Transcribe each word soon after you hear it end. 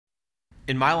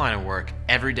In my line of work,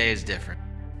 every day is different,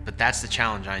 but that's the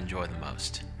challenge I enjoy the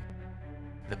most.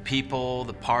 The people,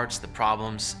 the parts, the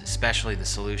problems, especially the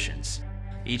solutions.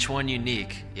 Each one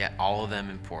unique, yet all of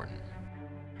them important.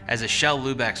 As a Shell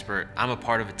LubeExpert, I'm a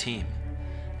part of a team,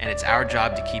 and it's our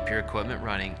job to keep your equipment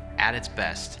running at its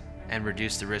best and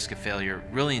reduce the risk of failure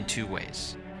really in two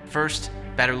ways. First,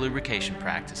 better lubrication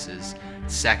practices.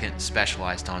 Second,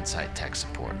 specialized on-site tech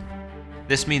support.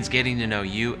 This means getting to know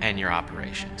you and your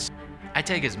operations. I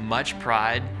take as much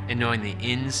pride in knowing the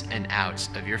ins and outs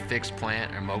of your fixed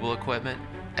plant or mobile equipment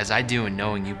as I do in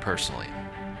knowing you personally.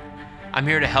 I'm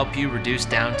here to help you reduce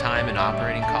downtime and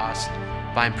operating costs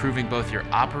by improving both your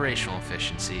operational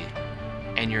efficiency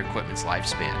and your equipment's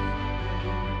lifespan.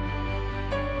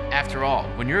 After all,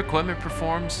 when your equipment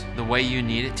performs the way you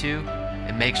need it to,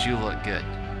 it makes you look good,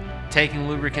 taking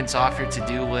lubricants off your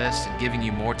to-do list and giving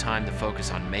you more time to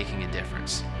focus on making a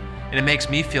difference. And it makes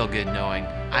me feel good knowing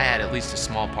I had at least a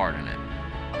small part in it.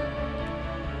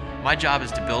 My job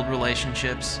is to build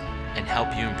relationships and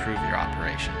help you improve your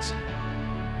operations.